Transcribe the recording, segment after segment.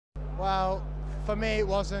Well, for me it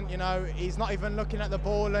wasn't, you know, he's not even looking at the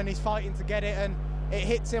ball and he's fighting to get it and it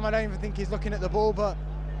hits him. I don't even think he's looking at the ball, but,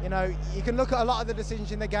 you know, you can look at a lot of the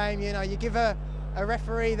decisions in the game. You know, you give a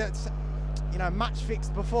referee that's, you know, match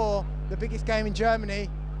fixed before the biggest game in Germany,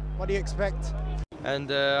 what do you expect?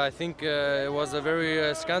 And I think it was a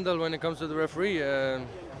very scandal when it comes to the referee. Yeah.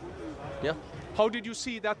 How did you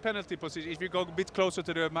see that penalty position? If you go a bit closer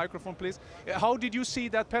to the microphone, please. How did you see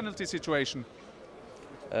that penalty situation?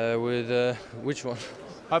 With which one?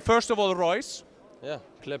 First of all, Royce. Yeah,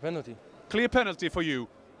 clear penalty. Clear penalty for you.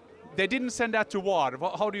 They didn't send that to VAR.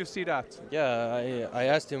 How do you see that? Yeah, I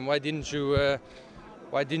asked him, why didn't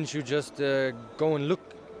you just go and look?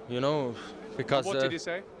 You know, because. What did he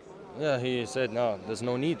say? Yeah, he said no, there's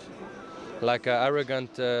no need. Like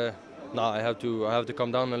arrogant. No, I have to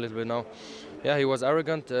calm down a little bit now. Yeah, he was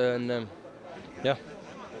arrogant, and yeah,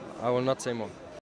 I will not say more.